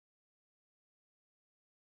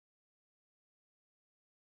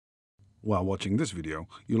While watching this video,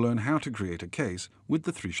 you'll learn how to create a case with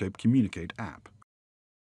the 3Shape Communicate app.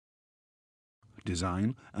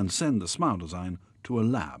 Design and send the Smile design to a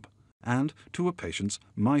lab and to a patient's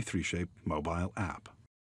My 3Shape mobile app.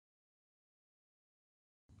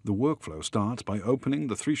 The workflow starts by opening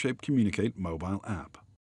the 3Shape Communicate mobile app.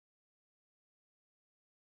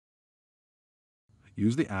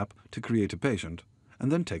 Use the app to create a patient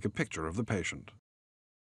and then take a picture of the patient.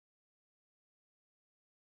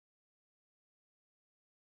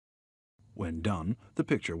 When done, the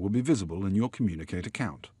picture will be visible in your Communicate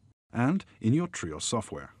account and in your Trios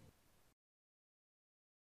software.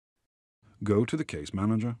 Go to the Case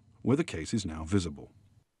Manager, where the case is now visible.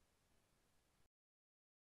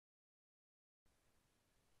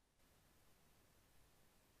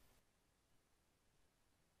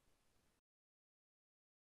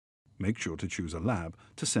 Make sure to choose a lab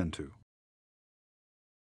to send to.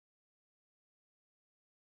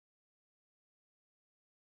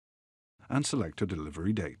 And select a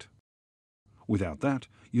delivery date. Without that,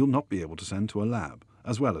 you'll not be able to send to a lab,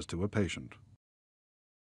 as well as to a patient.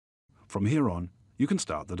 From here on, you can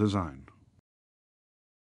start the design.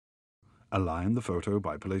 Align the photo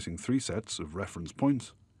by placing 3 sets of reference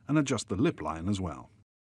points and adjust the lip line as well.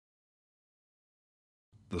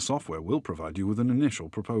 The software will provide you with an initial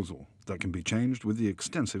proposal that can be changed with the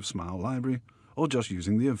extensive Smile library or just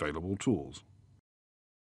using the available tools.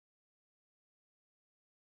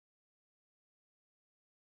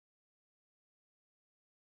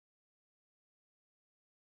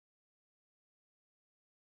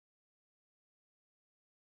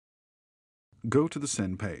 Go to the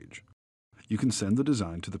Send page. You can send the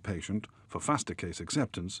design to the patient for faster case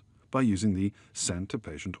acceptance by using the Send to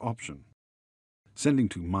Patient option. Sending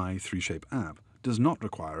to My 3Shape app does not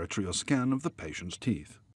require a Trios scan of the patient's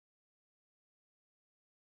teeth.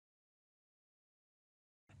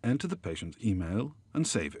 Enter the patient's email and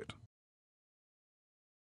save it.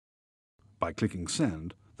 By clicking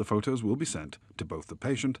Send, the photos will be sent to both the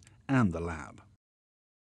patient and the lab.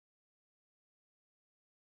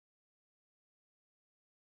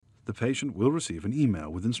 The patient will receive an email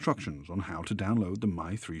with instructions on how to download the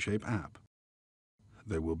My 3Shape app.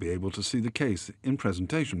 They will be able to see the case in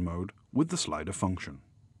presentation mode with the slider function.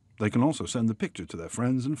 They can also send the picture to their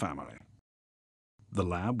friends and family. The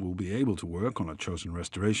lab will be able to work on a chosen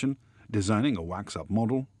restoration, designing a Waxup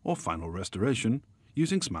model or final restoration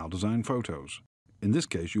using Smile design photos. In this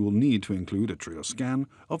case, you will need to include a Trios scan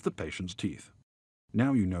of the patient's teeth.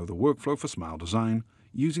 Now you know the workflow for Smile design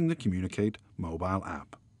using the Communicate mobile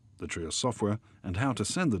app, the Trios software, and how to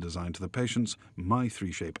send the design to the patient's My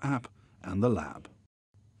 3Shape app and the lab.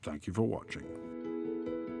 Thank you for watching.